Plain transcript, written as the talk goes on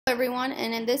Everyone,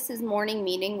 and this is morning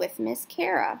meeting with Miss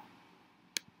Kara.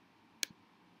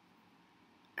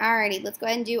 Alrighty, let's go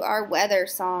ahead and do our weather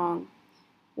song.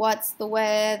 What's the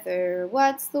weather?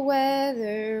 What's the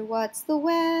weather? What's the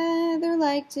weather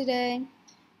like today?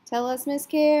 Tell us, Miss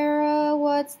Kara,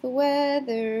 what's the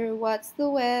weather? What's the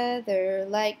weather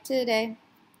like today?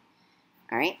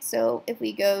 Alright, so if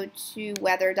we go to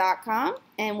weather.com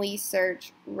and we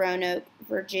search Roanoke,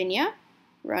 Virginia,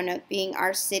 Roanoke being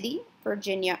our city,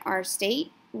 Virginia our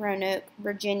state, Roanoke,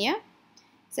 Virginia. It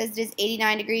says it is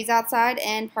 89 degrees outside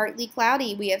and partly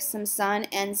cloudy. We have some sun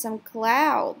and some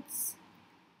clouds.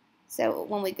 So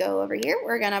when we go over here,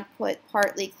 we're going to put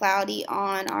partly cloudy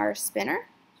on our spinner.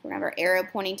 So we're going to have our arrow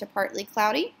pointing to partly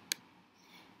cloudy.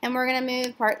 And we're going to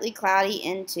move partly cloudy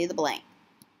into the blank.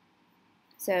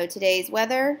 So today's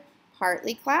weather,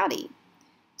 partly cloudy.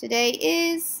 Today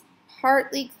is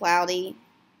partly cloudy.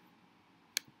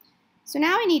 So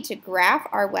now I need to graph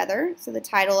our weather. So the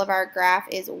title of our graph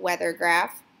is Weather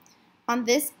Graph. On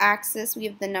this axis we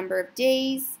have the number of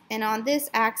days, and on this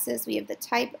axis we have the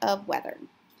type of weather.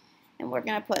 And we're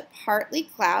going to put partly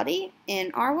cloudy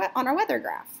on our weather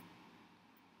graph.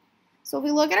 So if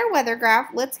we look at our weather graph,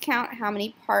 let's count how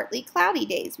many partly cloudy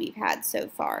days we've had so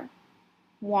far.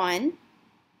 1,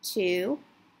 2,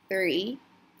 3,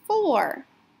 4.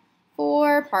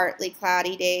 4 partly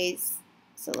cloudy days.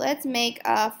 So let's make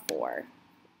a 4.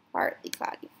 Partly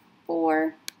cloudy.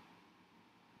 4.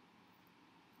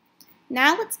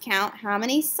 Now let's count how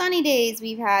many sunny days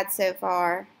we've had so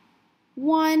far.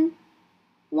 1.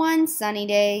 1 sunny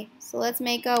day. So let's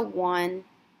make a 1.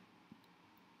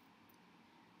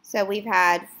 So we've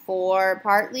had 4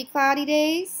 partly cloudy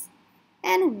days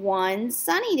and 1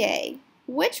 sunny day.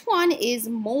 Which one is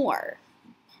more?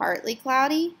 Partly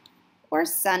cloudy or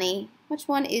sunny? Which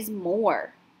one is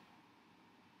more?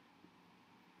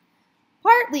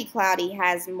 Partly cloudy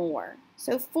has more.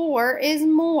 So 4 is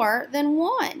more than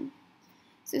 1.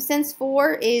 So since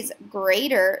 4 is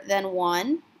greater than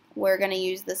 1, we're going to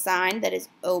use the sign that is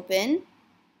open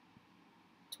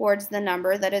towards the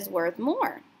number that is worth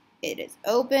more. It is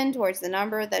open towards the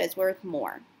number that is worth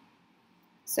more.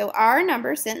 So our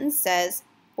number sentence says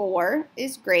 4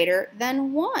 is greater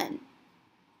than 1.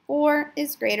 4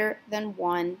 is greater than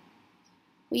 1.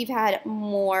 We've had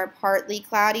more partly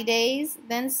cloudy days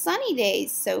than sunny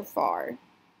days so far.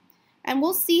 And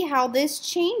we'll see how this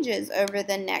changes over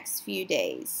the next few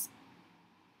days.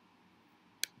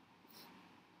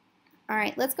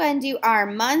 Alright, let's go ahead and do our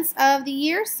months of the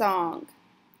year song.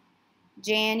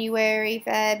 January,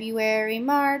 February,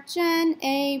 March, and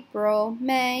April,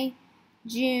 May,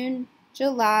 June,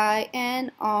 July,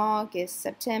 and August,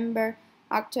 September,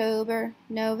 October,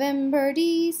 November,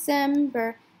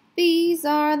 December. These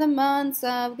are the months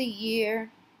of the year.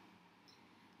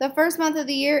 The first month of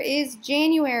the year is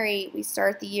January. We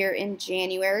start the year in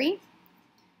January.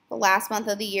 The last month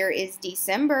of the year is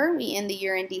December. We end the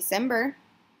year in December.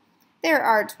 There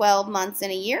are 12 months in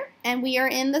a year, and we are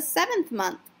in the 7th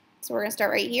month. So we're going to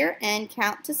start right here and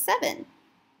count to 7.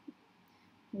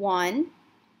 1,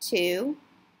 2,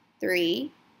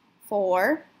 3,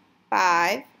 4,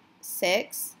 5,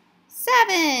 6,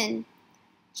 7.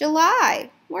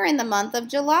 July. We're in the month of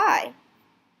July.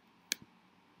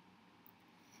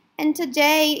 And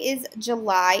today is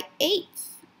July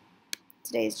 8th.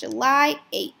 Today is July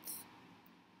 8th.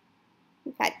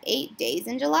 We've had 8 days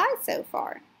in July so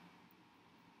far.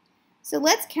 So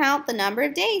let's count the number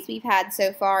of days we've had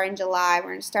so far in July. We're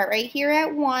going to start right here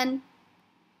at 1.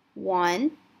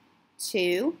 1,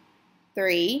 2,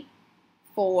 3,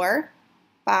 4,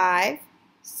 5,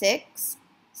 6,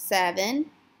 7,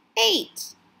 8.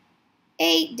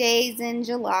 8 days in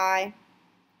July.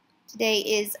 Today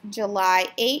is July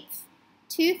 8th,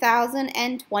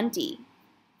 2020.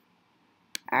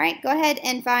 All right, go ahead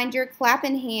and find your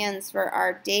clapping hands for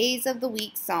our Days of the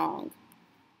Week song.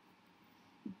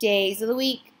 Days of the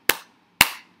week,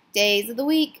 days of the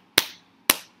week,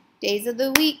 days of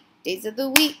the week, days of the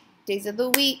week, days of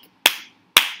the week.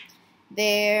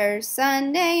 There's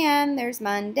Sunday and there's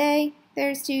Monday,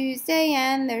 there's Tuesday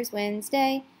and there's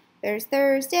Wednesday, there's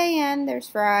Thursday and there's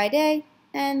Friday,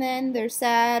 and then there's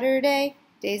Saturday.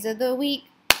 Days of the week,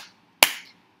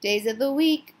 days of the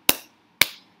week,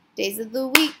 days of the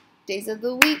week, days of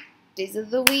the week, days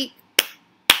of the week.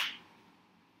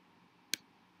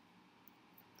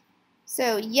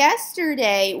 So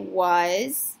yesterday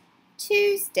was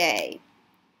Tuesday.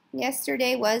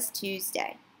 Yesterday was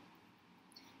Tuesday.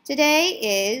 Today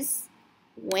is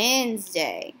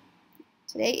Wednesday.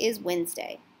 Today is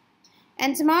Wednesday.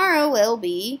 And tomorrow will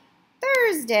be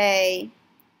Thursday.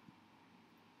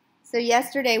 So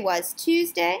yesterday was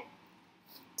Tuesday.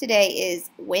 Today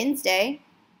is Wednesday,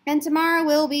 and tomorrow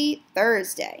will be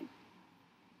Thursday.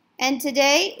 And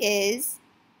today is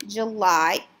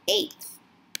July 8th.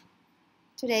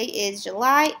 Today is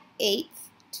July 8th,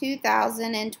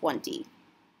 2020.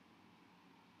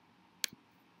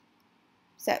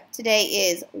 So today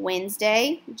is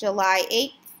Wednesday, July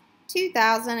 8th,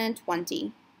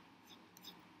 2020.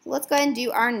 So let's go ahead and do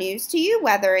our news to you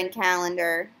weather and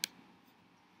calendar.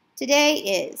 Today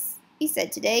is, he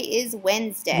said today is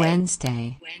Wednesday.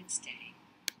 Wednesday.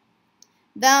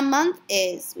 The month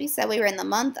is, we said we were in the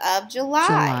month of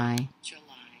July.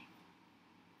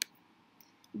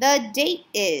 The date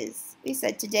is, we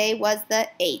said today was the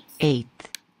 8th.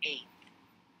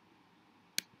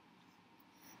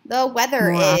 The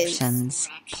weather More is options.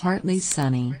 Partly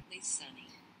sunny.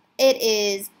 It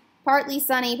is partly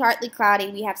sunny, partly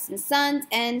cloudy. We have some suns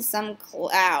and some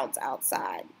clouds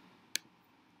outside.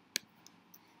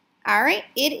 All right,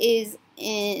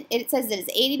 it says it is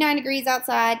 89 degrees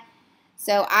outside,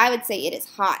 so I would say it is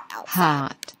hot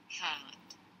outside.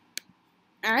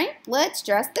 All right, let's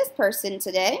dress this person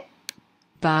today.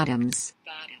 Bottoms.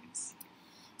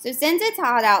 So since it's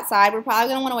hot outside, we're probably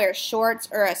going to want to wear shorts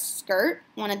or a skirt,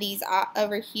 one of these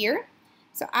over here.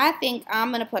 So I think I'm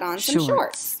going to put on some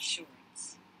shorts.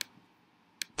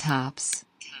 Tops.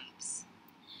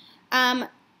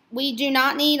 We do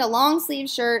not need a long sleeve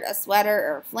shirt, a sweater,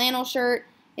 or a flannel shirt.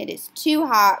 It is too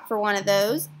hot for one of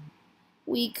those.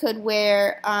 We could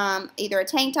wear either a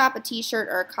tank top, a t-shirt,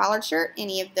 or a collared shirt.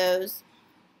 Any of those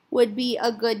would be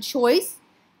a good choice.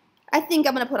 I think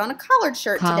I'm going to put on a collared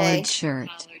shirt today. Collared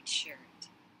shirt.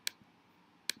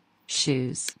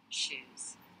 Shoes.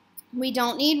 We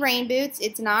don't need rain boots.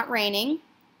 It's not raining.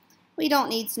 We don't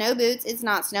need snow boots. It's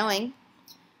not snowing.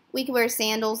 We could wear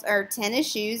sandals or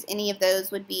tennis shoes. Any of those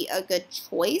would be a good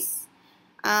choice.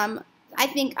 I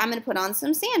think I'm going to put on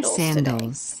some sandals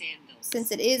today,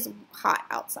 since it is hot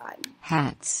outside.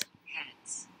 Hats.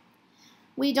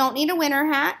 We don't need a winter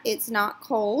hat. It's not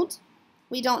cold.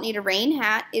 We don't need a rain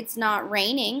hat. It's not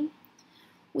raining.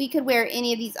 We could wear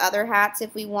any of these other hats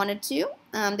if we wanted to.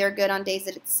 They're good on days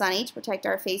that it's sunny to protect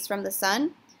our face from the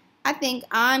sun. I think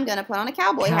I'm going to put on a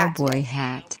cowboy hat today.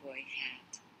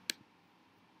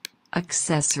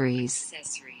 Accessories.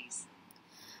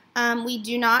 We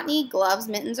do not need gloves,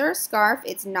 mittens, or a scarf.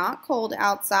 It's not cold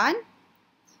outside.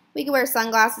 We could wear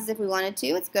sunglasses if we wanted to.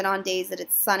 It's good on days that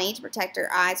it's sunny to protect our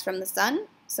eyes from the sun.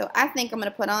 So I think I'm going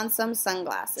to put on some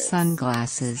sunglasses.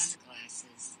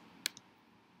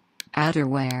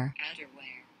 Outerwear.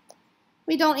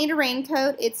 We don't need a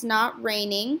raincoat. It's not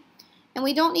raining. And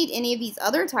we don't need any of these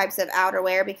other types of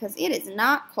outerwear because it is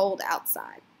not cold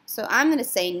outside. So I'm going to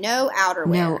say no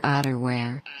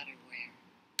outerwear.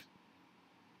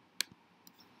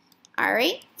 All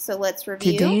right, so let's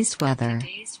review. Today's weather.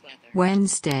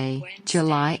 Wednesday,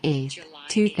 July 8th,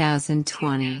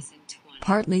 2020.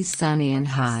 Partly sunny and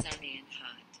hot.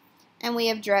 And we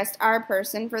have dressed our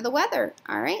person for the weather.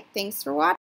 All right, thanks for watching.